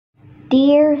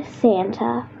Dear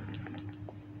Santa,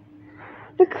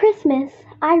 for Christmas,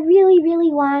 I really,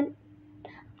 really want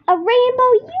a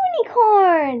rainbow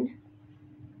unicorn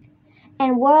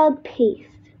and world peace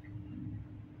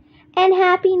and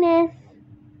happiness.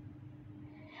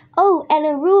 Oh, and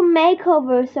a room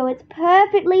makeover so it's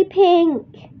perfectly pink.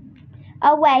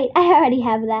 Oh wait, I already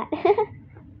have that.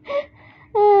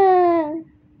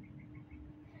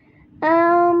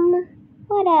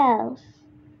 What else?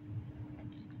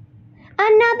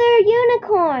 Another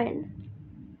unicorn.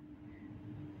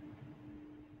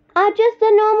 Just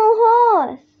a normal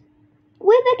horse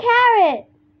with a carrot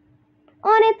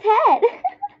on its head.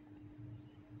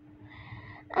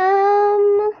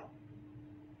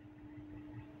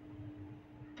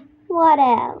 What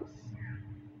else?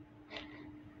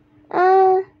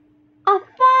 A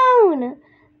phone.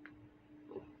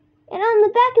 And on the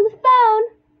back of the phone,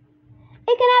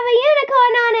 it can have a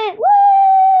unicorn on it. Woo!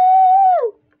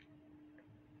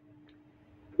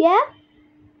 Yeah?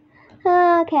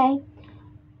 Okay.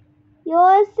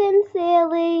 Yours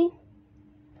sincerely,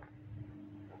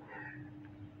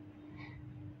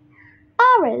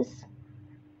 Aras.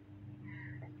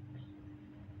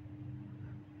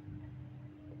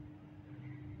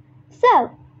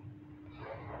 So,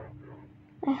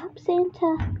 I hope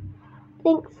Santa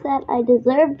thinks that I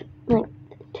deserved, like,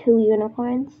 2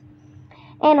 unicorns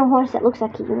and a horse that looks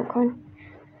like a unicorn.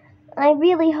 I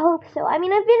really hope so. I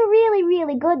mean, I've been really,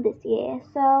 really good this year,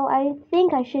 so I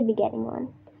think I should be getting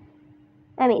one.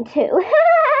 I mean, 2.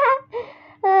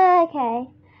 Okay.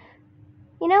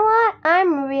 You know what?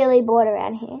 I'm really bored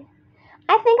around here.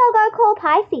 I think I'll go call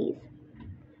Pisces.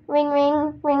 Ring,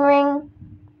 ring, ring, ring.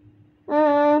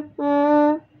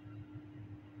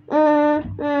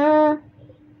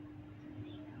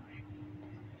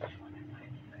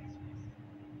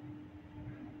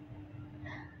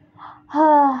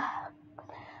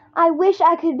 I wish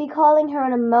I could be calling her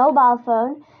on a mobile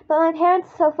phone, but my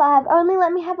parents so far have only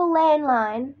let me have a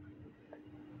landline.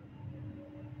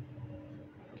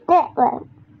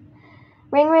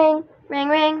 Ring, ring, ring,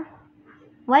 ring.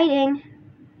 Waiting.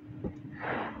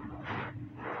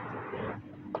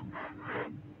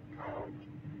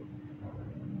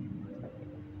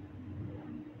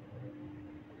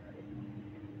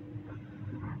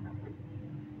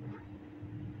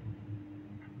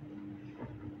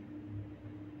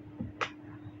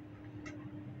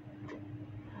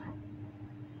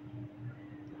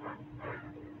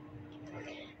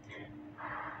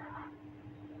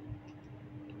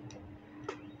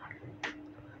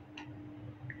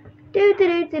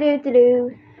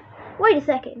 Do. Wait a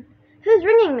second. Who's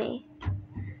ringing me?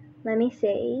 Let me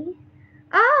see.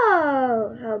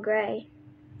 Oh, great.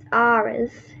 It's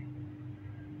Aras.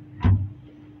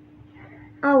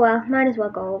 Oh well, might as well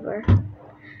go over.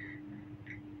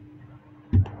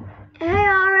 Hey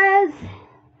Aras,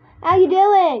 how you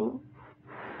doing?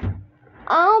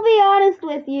 I'll be honest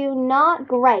with you, not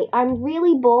great. I'm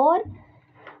really bored.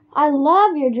 I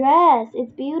love your dress.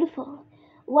 It's beautiful.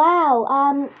 Wow.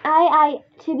 I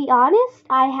to be honest,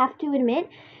 I have to admit,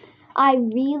 I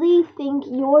really think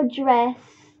your dress,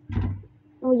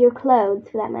 or your clothes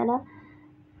for that matter,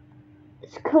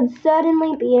 could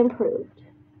certainly be improved.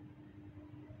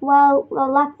 Well,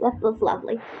 that's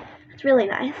lovely. It's really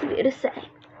nice of you to say.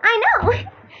 I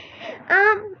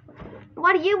know.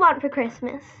 What do you want for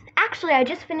Christmas? Actually, I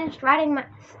just finished writing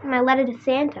my letter to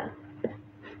Santa.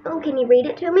 Oh, can you read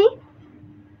it to me?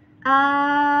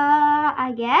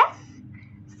 I guess.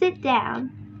 Sit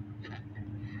down.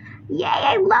 Yay,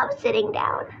 I love sitting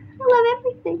down. I love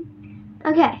everything.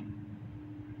 Okay.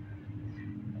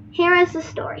 Here is the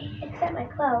story. Except my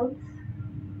clothes.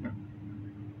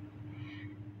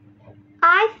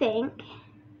 I think...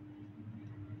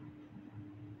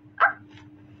 Oh.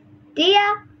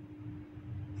 Dear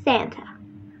Santa,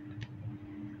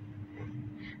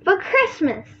 for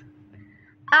Christmas,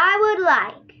 I would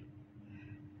like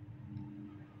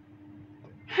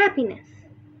happiness,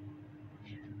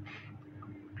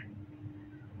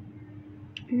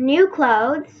 new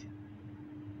clothes,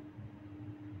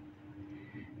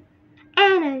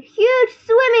 and a huge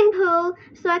swimming pool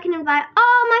so I can invite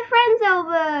all my friends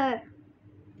over.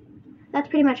 That's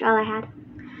pretty much all I had.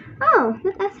 Oh,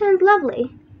 that sounds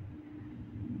lovely.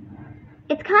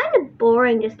 It's kind of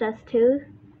boring, just us two.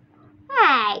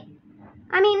 Hey!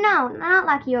 I mean, no, not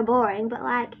like you're boring, but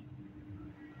like...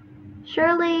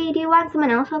 Surely, do you want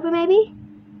someone else over, maybe?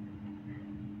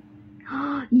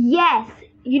 Yes!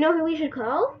 You know who we should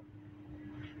call?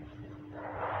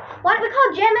 Why don't we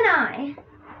call Gemini?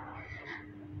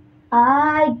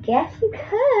 I guess you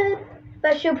could.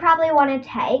 But she'll probably want to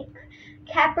take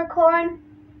Capricorn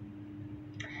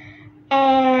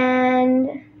and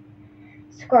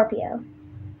Scorpio.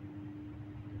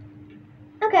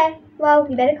 Okay, well,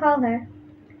 you better call her.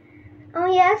 Oh,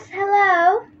 yes,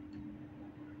 hello?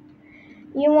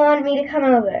 You want me to come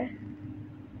over?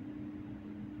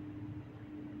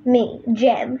 Me,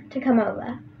 Jem, to come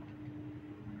over.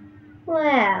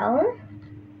 Well,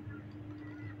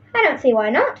 I don't see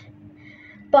why not.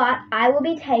 But I will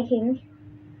be taking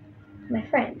my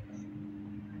friends.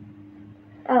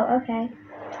 Oh, okay.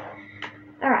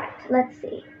 Alright, let's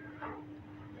see.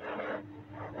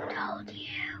 Told you.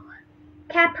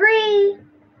 Capri, do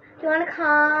you want to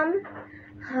come?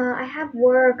 I have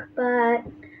work, but I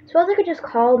suppose I could just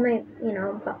call my,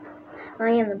 I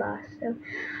am the boss, so.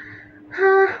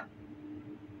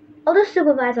 I'll just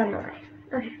supervise on the way.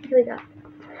 Okay, here we go.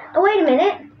 Oh, wait a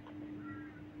minute.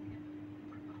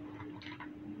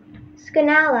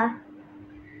 Scanala.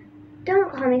 Don't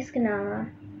call me Scanala.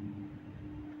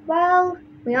 Well,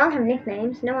 we all have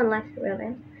nicknames. No one likes the real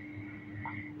name.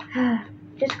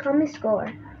 Just call me Score.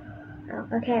 Oh,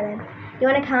 okay then. You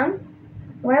want to come?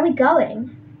 Where are we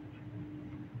going?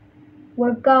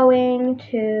 We're going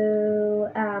to,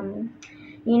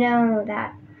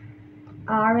 that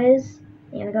Ara's.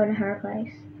 We're going to her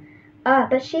place.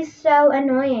 But she's so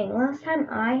annoying. Last time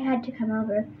I had to come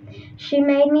over, she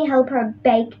made me help her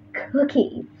bake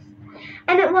cookies.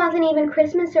 And it wasn't even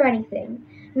Christmas or anything.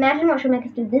 Imagine what she'll make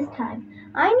us do this time.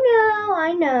 I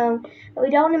know. But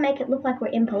we don't want to make it look like we're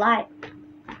impolite.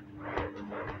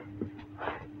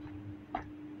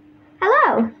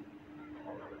 Hello.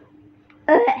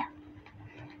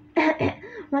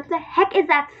 What the heck is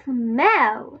that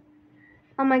smell?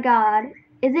 Oh my god.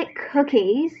 Is it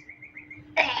cookies?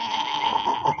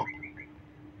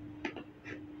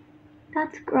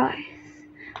 That's gross.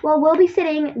 Well, we'll be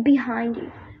sitting behind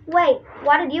you. Wait,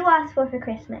 what did you ask for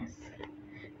Christmas?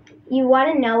 You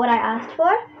want to know what I asked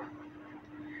for?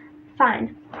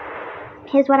 Fine.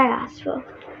 Here's what I asked for.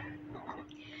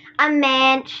 A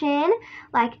mansion,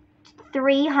 like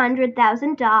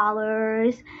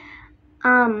 $300,000.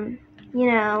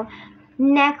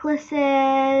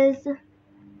 Necklaces.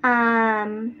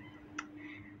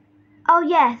 Oh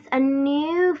yes, a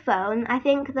new phone. I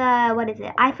think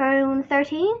iPhone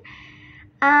 13?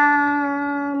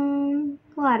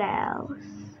 What else?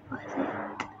 What is it?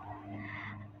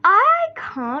 I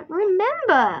can't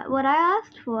remember what I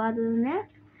asked for other than that.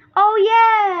 Oh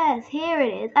yes, here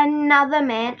it is. Another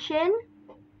mansion.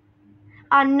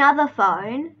 Another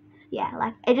phone. Yeah,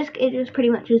 like it just pretty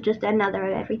much is just another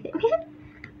of everything.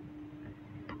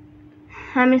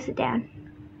 I'm gonna sit down.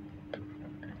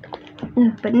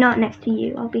 But not next to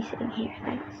you. I'll be sitting here,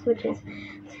 thanks, which is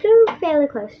still fairly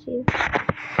close to you.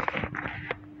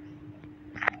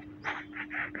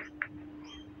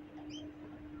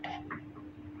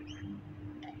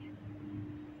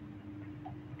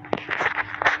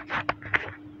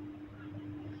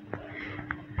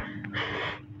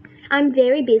 I'm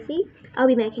very busy. I'll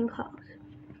be making calls.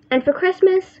 And for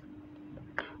Christmas,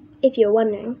 if you're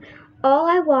wondering, all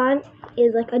I want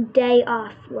is like a day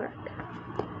off work.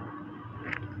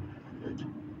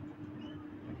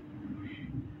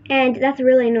 And that's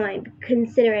really annoying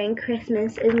considering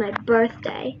Christmas is my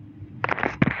birthday.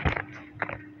 I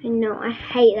know, I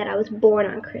hate that I was born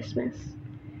on Christmas.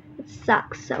 It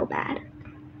sucks so bad.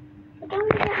 But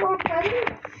don't you get more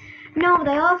presents? No,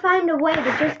 they all find a way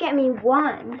to just get me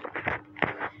one.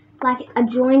 Like a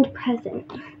joined present.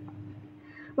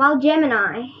 Well,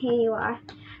 Gemini, here you are.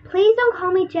 Please don't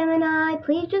call me Gemini.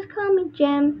 Please just call me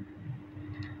Gem.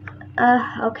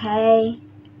 Okay.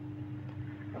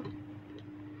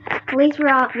 At least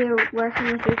we're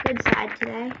working with your good side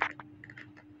today.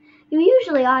 You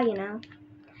usually are,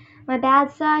 My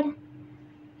bad side,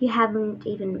 you haven't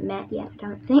even met yet, I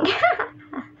don't think.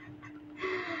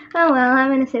 Oh well,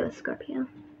 I'm gonna sit with Scorpio.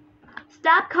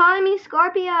 Stop calling me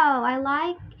Scorpio. I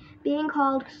like being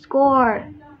called Score.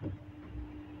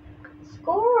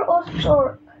 Score or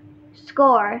Stork?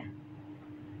 Score.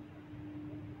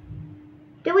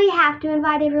 Do we have to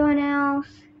invite everyone else?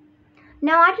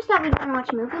 No, I just thought we'd want to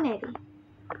watch a movie, maybe.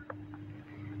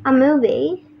 A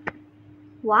movie?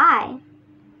 Why?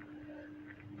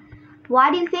 Why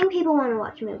do you think people want to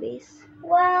watch movies?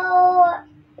 Well,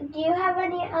 do you have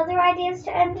any other ideas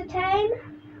to entertain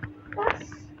us?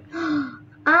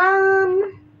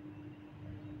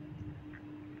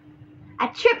 A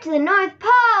trip to the North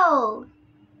Pole!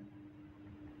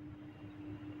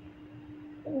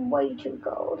 Way too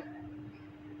cold.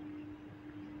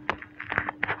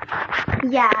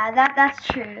 Yeah, that's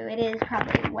true. It is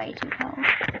probably way too cold.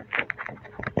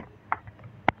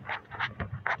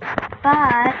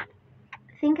 But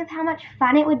think of how much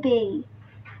fun it would be.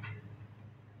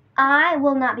 I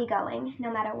will not be going,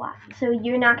 no matter what. So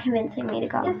you're not convincing me to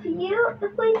go. If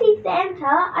we see Santa,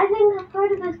 I think I've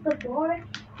heard of this before,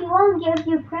 he won't give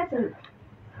you presents.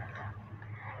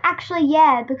 Actually,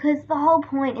 yeah, because the whole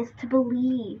point is to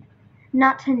believe,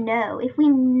 not to know. If we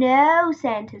know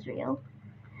Santa's real,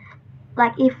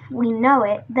 like if we know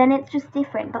it, then it's just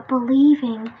different. But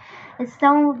believing is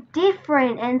so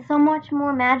different and so much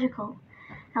more magical.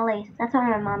 At least, that's what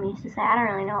my mom used to say. I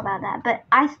don't really know about that. But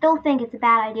I still think it's a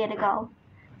bad idea to go.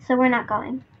 So we're not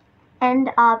going.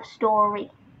 End of story.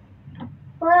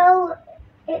 Well,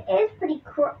 it is pretty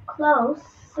close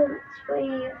since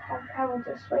we have traveled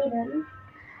to Sweden.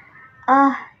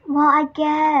 Well, I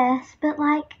guess. But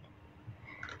like,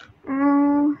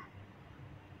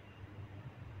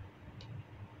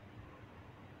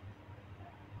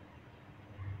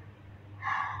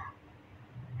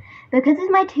 because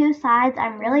it's my two sides,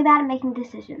 I'm really bad at making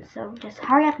decisions, so just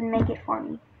hurry up and make it for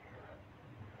me.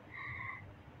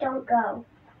 Don't go.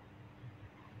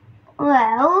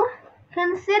 Well,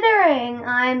 considering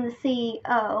I'm the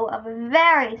CEO of a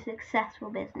very successful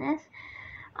business,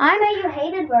 I know you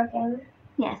hated working.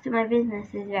 Yes, but my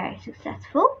business is very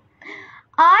successful.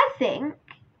 I think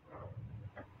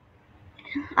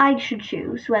I should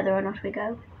choose whether or not we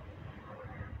go.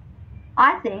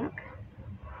 I think,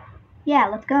 yeah,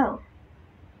 let's go.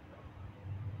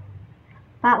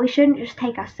 But we shouldn't just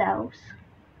take ourselves.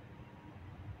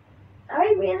 Are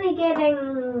we really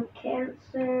getting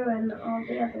cancer and all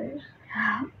the others?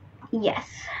 Yes.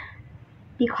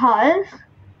 Because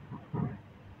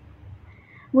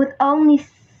with only,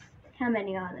 how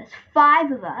many are there?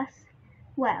 5 of us.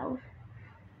 Well,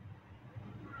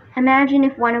 imagine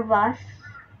if one of us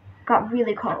got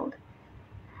really cold.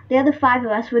 The other 5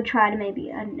 of us would try to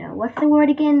maybe, I don't know, what's the word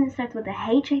again? It starts with a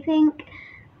H, I think.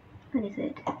 What is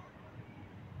it?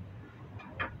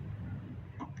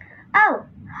 Oh,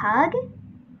 hug?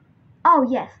 Oh,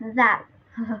 yes, that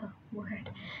word.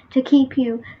 To keep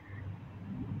you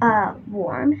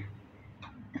warm.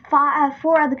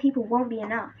 4 other people won't be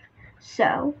enough.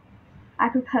 So, I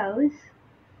propose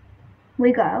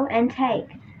we go and take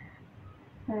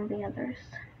one of the others.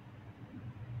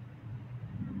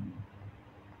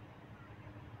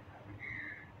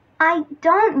 I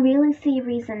don't really see a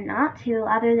reason not to,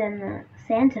 other than the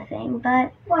Santa thing,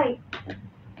 but... Wait.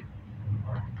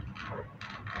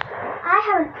 I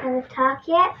haven't had a talk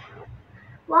yet.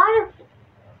 What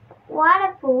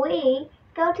if we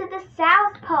go to the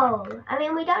South Pole? I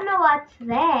mean, we don't know what's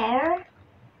there.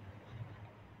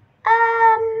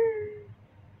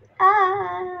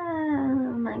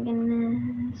 Oh my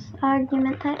goodness.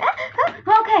 Argument time.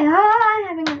 Okay, I'm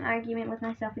having an argument with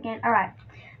myself again. Alright.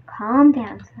 Calm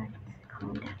down, son.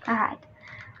 Calm down. Alright.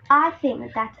 I think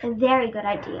that that's a very good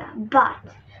idea, but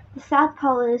the South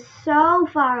Pole is so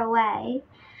far away.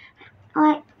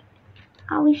 Like,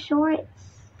 are we sure it's...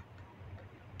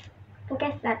 I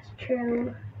guess that's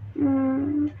true.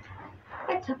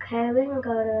 It's okay. We can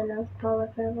go to the North Pole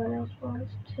if everyone else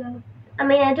wants to. I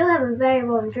mean, I do have a very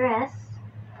warm dress.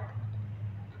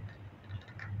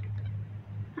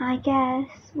 I guess.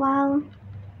 Well,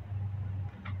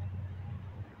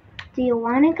 do you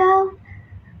want to go?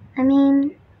 I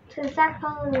mean... To the South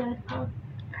Pole or the North Pole?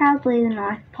 Probably the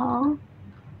North Pole.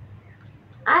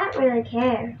 I don't really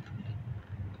care.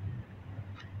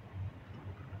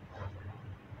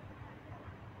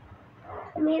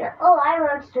 I mean, all I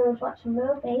want to do is watch a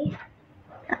movie.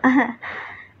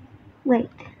 Wait.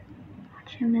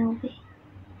 Watch a movie.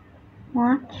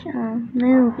 Watch a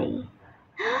movie.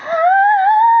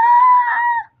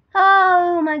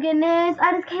 Oh my goodness.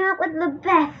 I just came up with the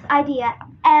best idea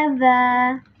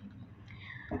ever.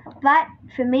 But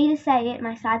for me to say it,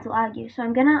 my sides will argue. So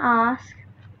I'm going to ask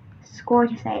Score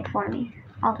to say it for me.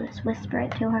 I'll just whisper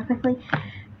it to her quickly.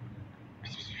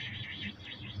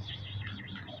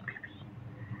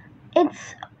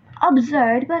 It's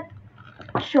absurd, but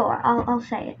sure, I'll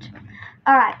say it.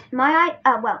 Alright,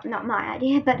 well, not my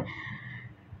idea, but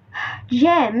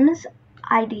Jem's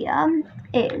idea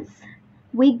is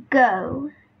we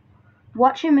go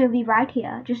watch a movie right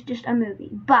here, just a movie,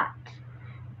 but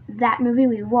that movie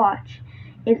we watch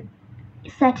is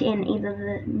set in either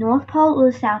the North Pole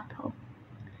or the South Pole.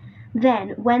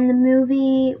 Then, when the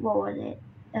movie, what was it?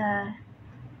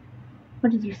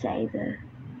 What did you say? The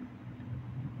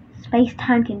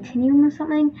space-time continuum or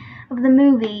something of the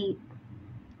movie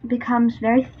becomes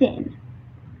very thin.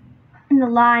 And the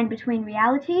line between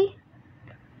reality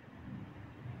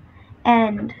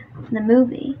and the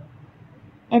movie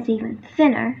is even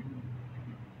thinner.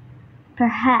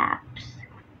 Perhaps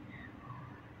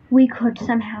we could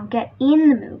somehow get in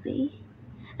the movie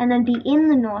and then be in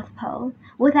the North Pole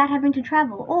without having to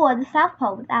travel, or the South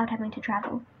Pole without having to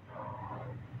travel.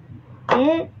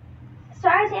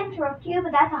 Sorry to interrupt you,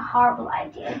 but that's a horrible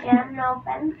idea, Jem. No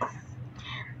offense.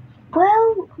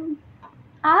 Well,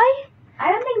 I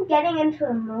don't think getting into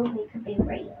a movie could be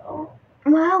real.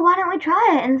 Well, why don't we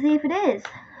try it and see if it is,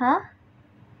 huh?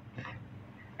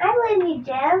 I believe you,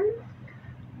 Jem.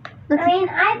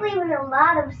 I believe in a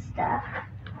lot of stuff.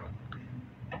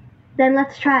 Then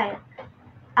let's try it.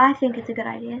 I think it's a good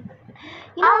idea.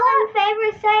 You know All in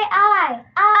favor say aye.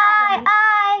 Aye.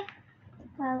 Aye.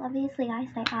 Well, obviously I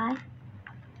say aye.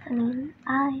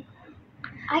 Aye.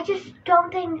 I just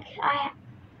don't think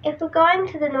if we're going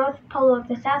to the North Pole or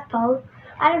the South Pole,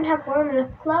 I don't have warm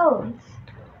enough clothes.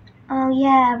 Oh,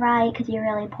 yeah, right, because you're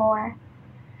really poor.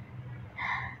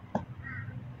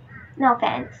 No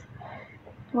offense.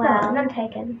 Well, no, none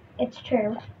taken. It's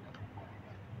true.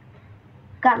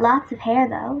 Got lots of hair,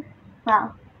 though.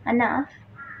 Well, enough.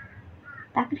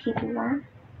 That could keep you warm.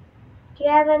 Do you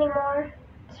have any more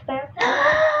spare?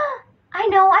 I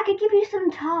know, I could give you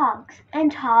some togs.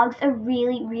 And togs are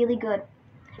really, really good.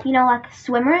 You know, like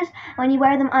swimmers, when you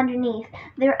wear them underneath,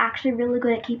 they're actually really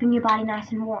good at keeping your body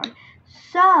nice and warm.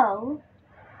 So,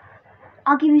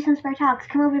 I'll give you some spare togs.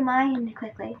 Come over to mine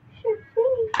quickly. Sure,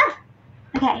 please.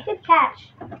 Okay. Good catch.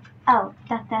 Oh,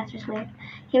 that's just weird.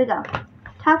 Here we go.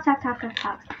 Togs.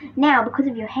 Now, because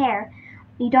of your hair,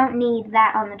 you don't need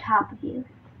that on the top of you.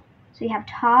 So you have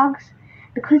togs.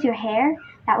 Because your hair,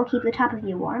 that will keep the top of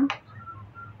you warm.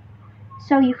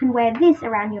 So you can wear this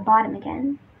around your bottom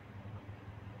again.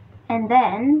 And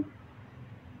then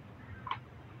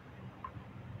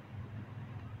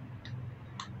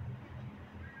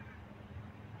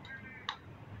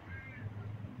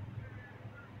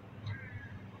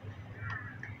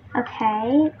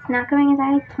okay, it's not going as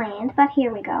I had planned, but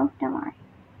here we go. Don't worry.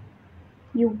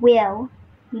 You will.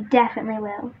 You definitely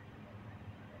will.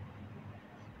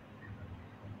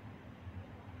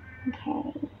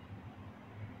 Okay.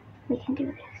 We can do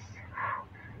this.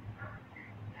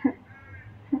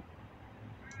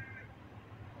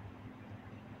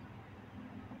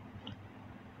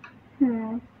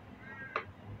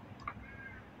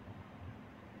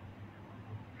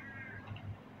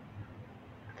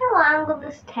 How long will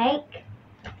this take?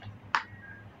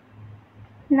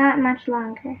 Not much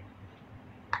longer.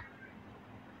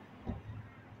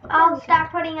 I'll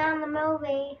start putting on the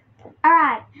movie.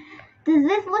 Alright. Does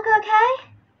this look okay?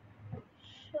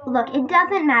 Sure. Look, it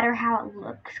doesn't matter how it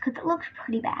looks, because it looks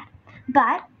pretty bad.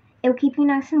 But it will keep you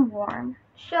nice and warm.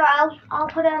 Sure, I'll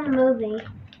put on the movie.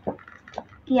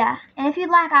 Yeah, and if you'd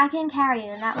like, I can carry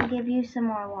you, and that will give you some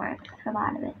more warmth for a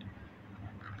lot of it.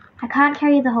 I can't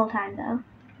carry you the whole time, though.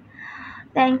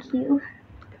 Thank you.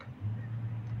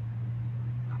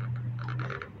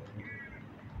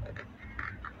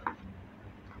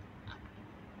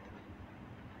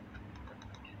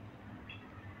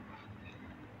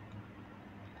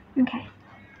 Okay.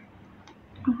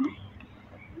 Alright.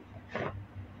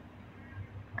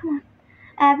 Come on.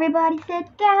 Everybody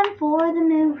sit down for the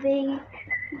movie.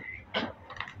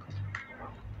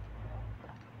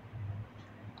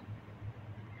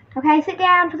 Okay, sit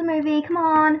down for the movie. Come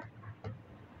on.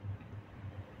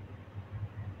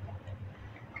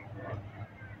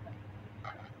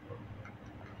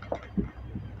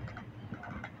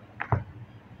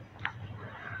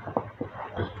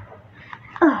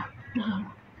 Oh,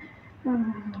 man.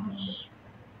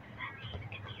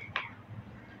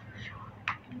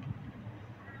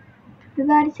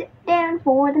 Everybody sit down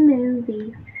for the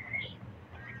movie.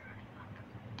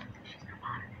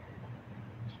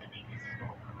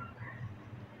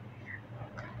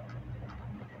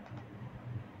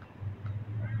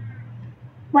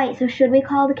 Wait, so should we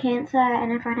call the cancer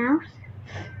and everyone else?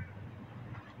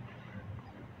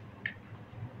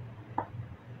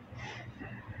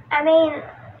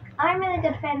 I'm really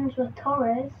good friends with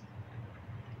Torres.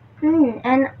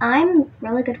 And I'm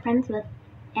really good friends with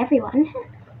everyone.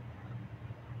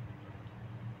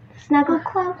 Snuggle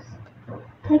close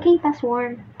to keep us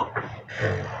warm.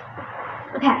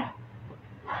 Okay.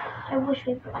 I wish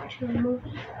we were watching a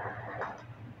movie.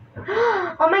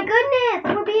 Oh my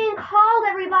goodness! We're being called,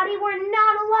 everybody! We're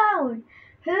not alone!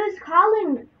 Who's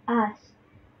calling us?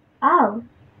 Oh,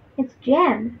 it's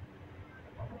Jem.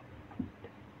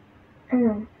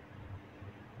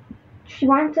 She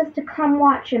wants us to come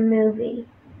watch a movie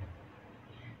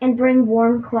and bring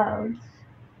warm clothes.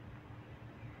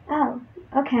 Oh,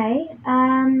 okay.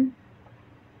 I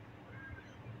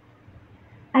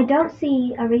don't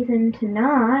see a reason to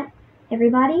not,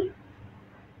 everybody.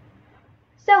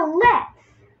 So let's.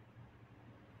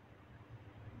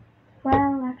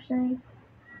 Well, actually,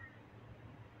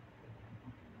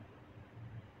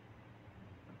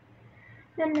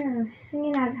 No,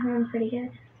 hanging out at home pretty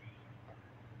good.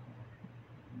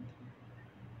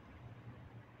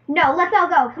 No, let's all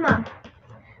go. Come on.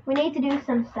 We need to do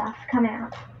some stuff. Come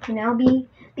out. You know, be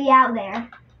out there.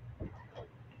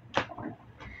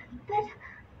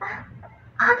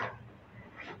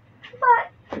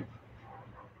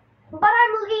 But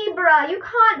I'm Libra. You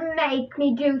can't make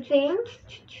me do things.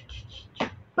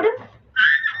 What if...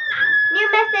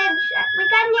 New message. We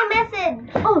got a new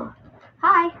message. Oh,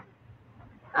 hi.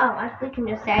 Oh, we can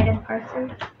just say it in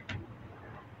person.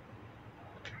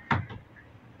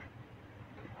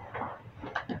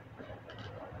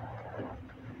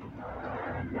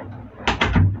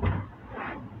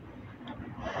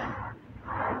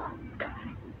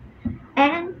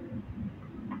 And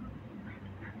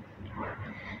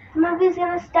the movie's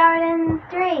gonna start in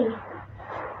 3,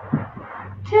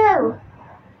 2,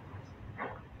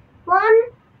 1,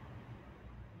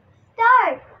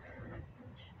 start.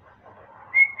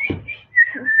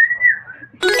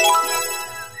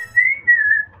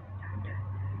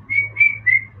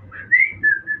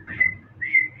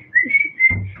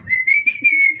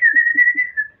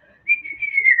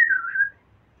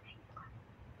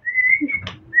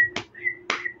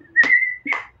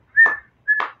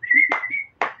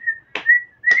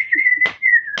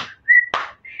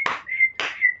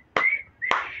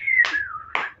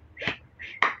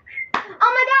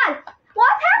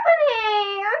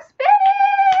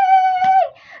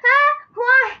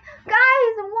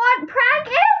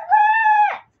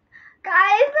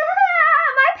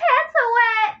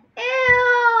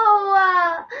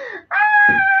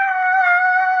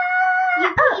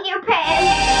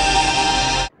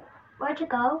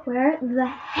 Go? Where the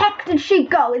heck did she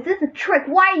go? Is this a trick?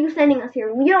 Why are you sending us here?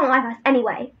 You don't like us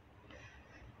anyway.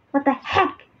 What the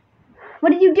heck?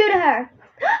 What did you do to her?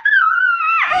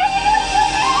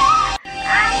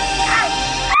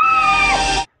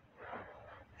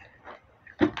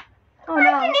 Oh no.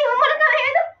 I didn't even want to come here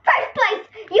in the first place.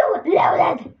 You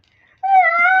loaded.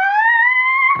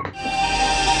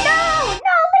 No,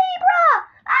 Libra!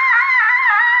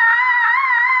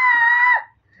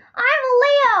 I'm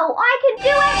Leo. I can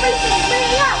do everything.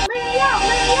 Leo.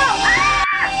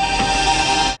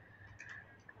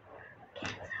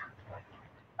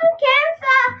 I'm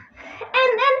Cancer.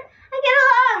 And then I get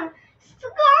along.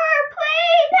 Score,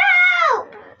 please help.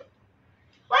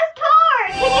 Where's Tor?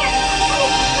 Can you?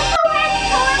 Go ahead,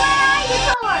 Tor. Where are you,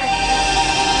 Tor?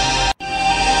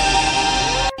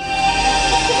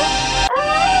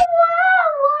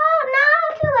 Whoa, no,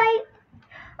 too late.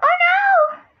 Oh no!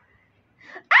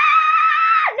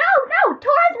 No,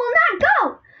 Taurus will not go.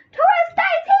 Taurus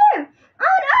stays here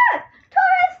on Earth.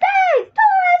 Taurus stays.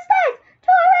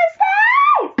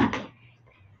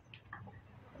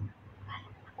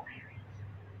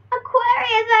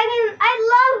 Aquarius, I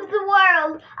love the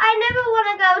world. I never want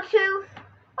to go to.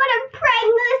 What a prank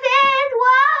this is!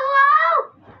 Whoa!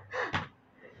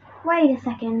 Wait a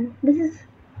second. This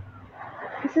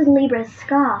is Libra's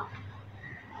scarf.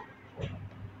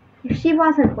 If she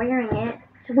wasn't wearing it,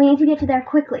 we need to get to there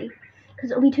quickly,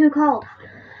 because it'll be too cold.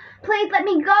 Please let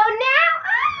me go now.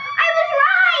 I was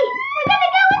right. We're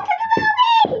gonna go into the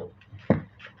movie.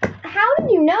 How did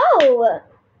you know?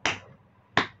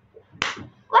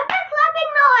 What's that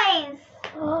clapping noise?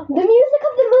 The music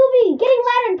of the movie getting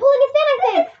louder and pulling us in, I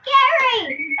think. It's scary.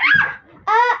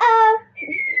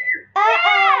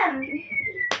 Sam!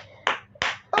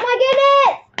 Oh my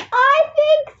goodness! I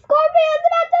think Scorpion's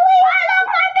about to leave! I love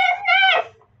my business!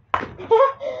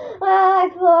 I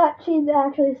thought she'd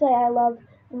actually say I love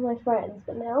my friends,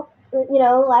 but no. You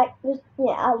know, like, just,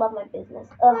 yeah, I love my business.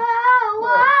 Ugh.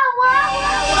 Whoa!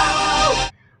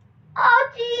 Oh,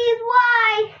 jeez,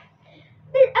 why?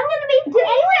 I'm gonna be Did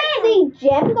anyone see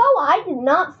Jem go? I did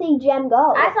not see Jem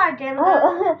go. I saw Jem go.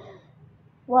 Oh.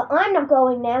 Well, I'm not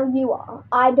going now. You are.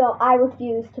 I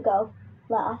refuse to go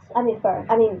last.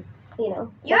 First. You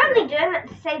know. You're only doing it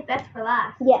to save best for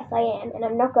last. Yes, I am, and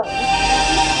I'm not going.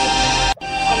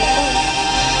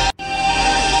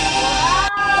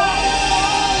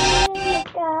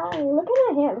 Look at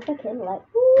my hair. It looks like candlelight.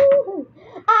 Woo-hoo.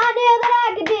 I knew that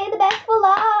I could be the best for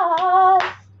last.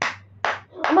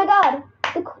 Oh my God.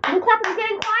 The clapping is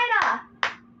getting quieter.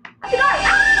 I have to go.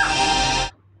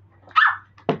 Ah! Ah!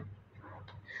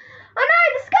 Oh no,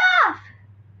 the scarf.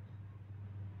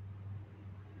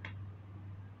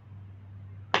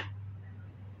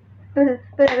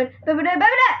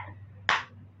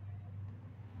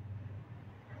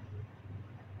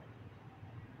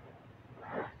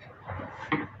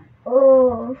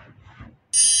 Oh.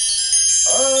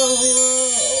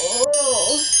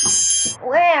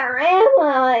 Where am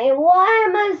I? Why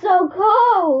am I so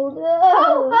cold?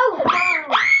 Oh.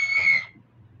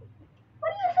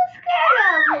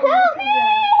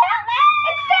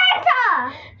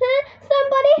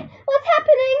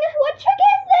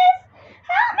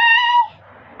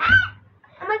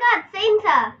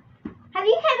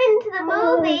 into the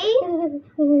movie.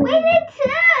 We did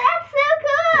too. That's so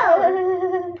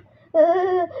cool.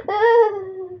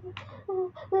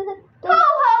 Ho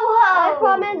ho ho. I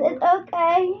promise it's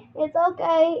okay. It's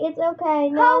okay. It's okay.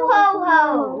 No, Ho ho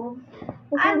ho.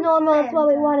 This I'm is normal. It's what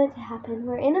we Santa. wanted to happen.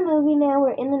 We're in a movie now.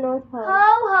 We're in the North Pole. Ho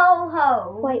ho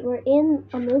ho. Wait, we're in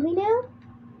a movie now?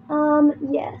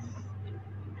 Yes.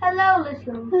 Hello,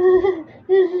 little.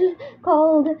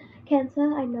 Cold.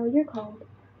 Cancer, I know you're cold.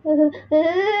 Sorry,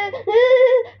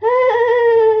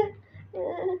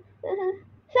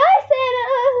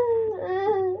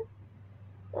 Santa.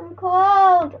 I'm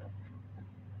cold.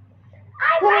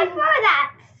 I'm right for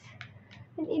that.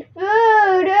 I need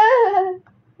food.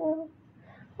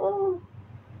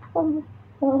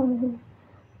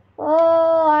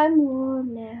 Oh, I'm warm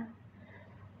now.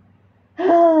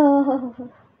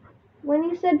 When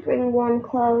you said bring warm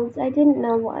clothes, I didn't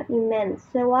know what you meant,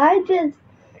 so I just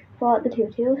bought the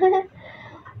tutu.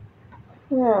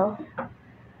 Well,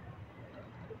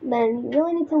 then you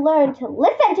really need to learn to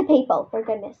listen to people, for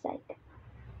goodness sake.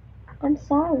 I'm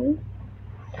sorry.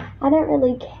 I don't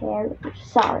really care if you're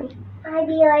sorry. I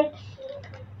be like,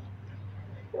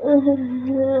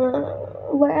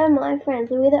 Where are my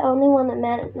friends? Are we the only one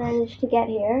that managed to get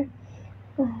here?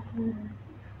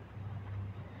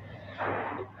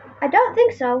 I don't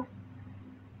think so.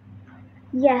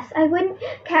 Yes, I wouldn't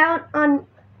count on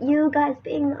you guys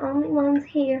being the only ones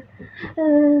here.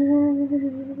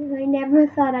 I never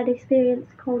thought I'd experience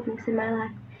coldness in my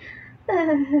life.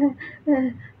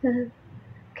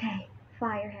 Okay,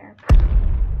 fire hair.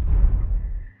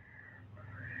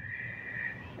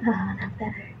 Oh, that's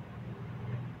better.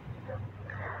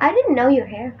 I didn't know your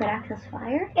hair could access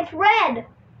fire. it's red.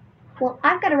 Well,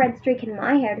 I've got a red streak in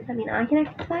my hair. Does that mean I can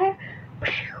access fire?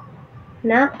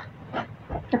 No.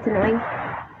 That's annoying.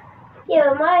 Yeah,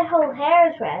 but my whole hair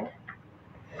is red.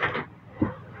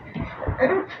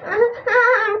 I'm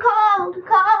cold,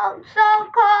 so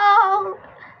cold.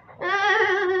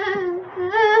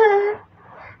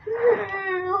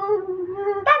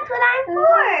 That's what I'm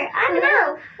for. I'm an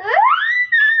elf. I'm an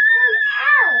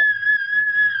elf.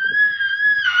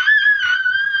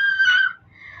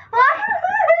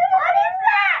 What is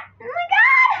that? Oh my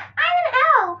god! I'm an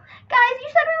elf. Guys, you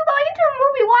said we were going into a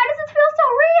movie. Why does it feel so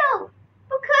real?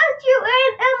 Because you were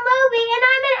in a movie and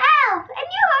I'm an elf. And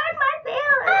you hurt my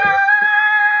feelings.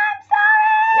 I'm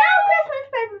sorry. No Christmas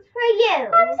presents for you.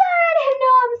 I'm sorry. I didn't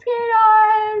know. I'm scared. Oh,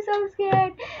 I'm so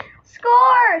scared.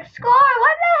 Score.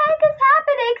 What the heck is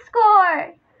happening? Score.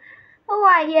 Oh,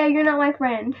 why? Yeah, you're not my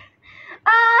friend.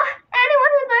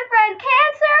 Anyone who's my friend.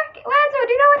 Cancer,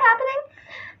 do you know what's happening?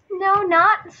 No,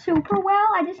 not super well.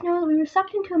 I just know that we were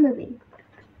sucked into a movie.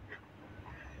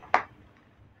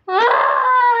 I'm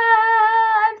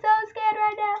so scared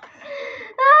right now.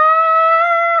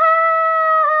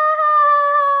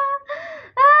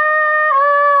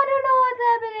 I don't know what's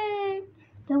happening.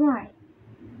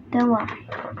 Don't worry.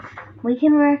 We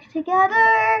can work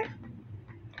together.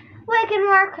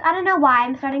 I don't know why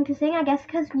I'm starting to sing. I guess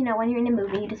because, when you're in a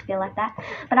movie, you just feel like that.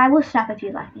 But I will stop if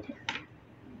you'd like me to.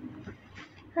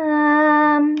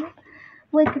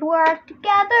 We could work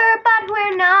together, but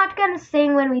we're not gonna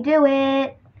sing when we do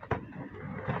it.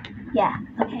 Yeah,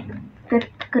 okay. Good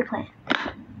plan.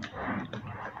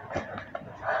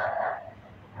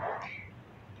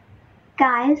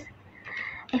 Guys,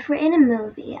 if we're in a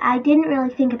movie, I didn't really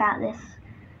think about this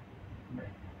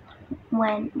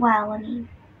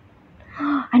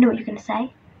I know what you're gonna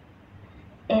say.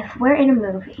 If we're in a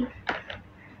movie,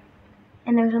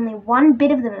 and there's only one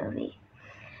bit of the movie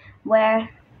where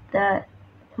the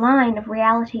line of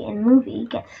reality and movie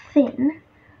gets thin,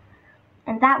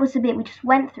 and that was the bit we just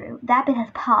went through. That bit has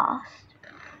passed.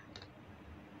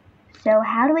 So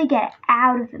how do we get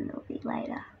out of the movie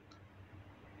later?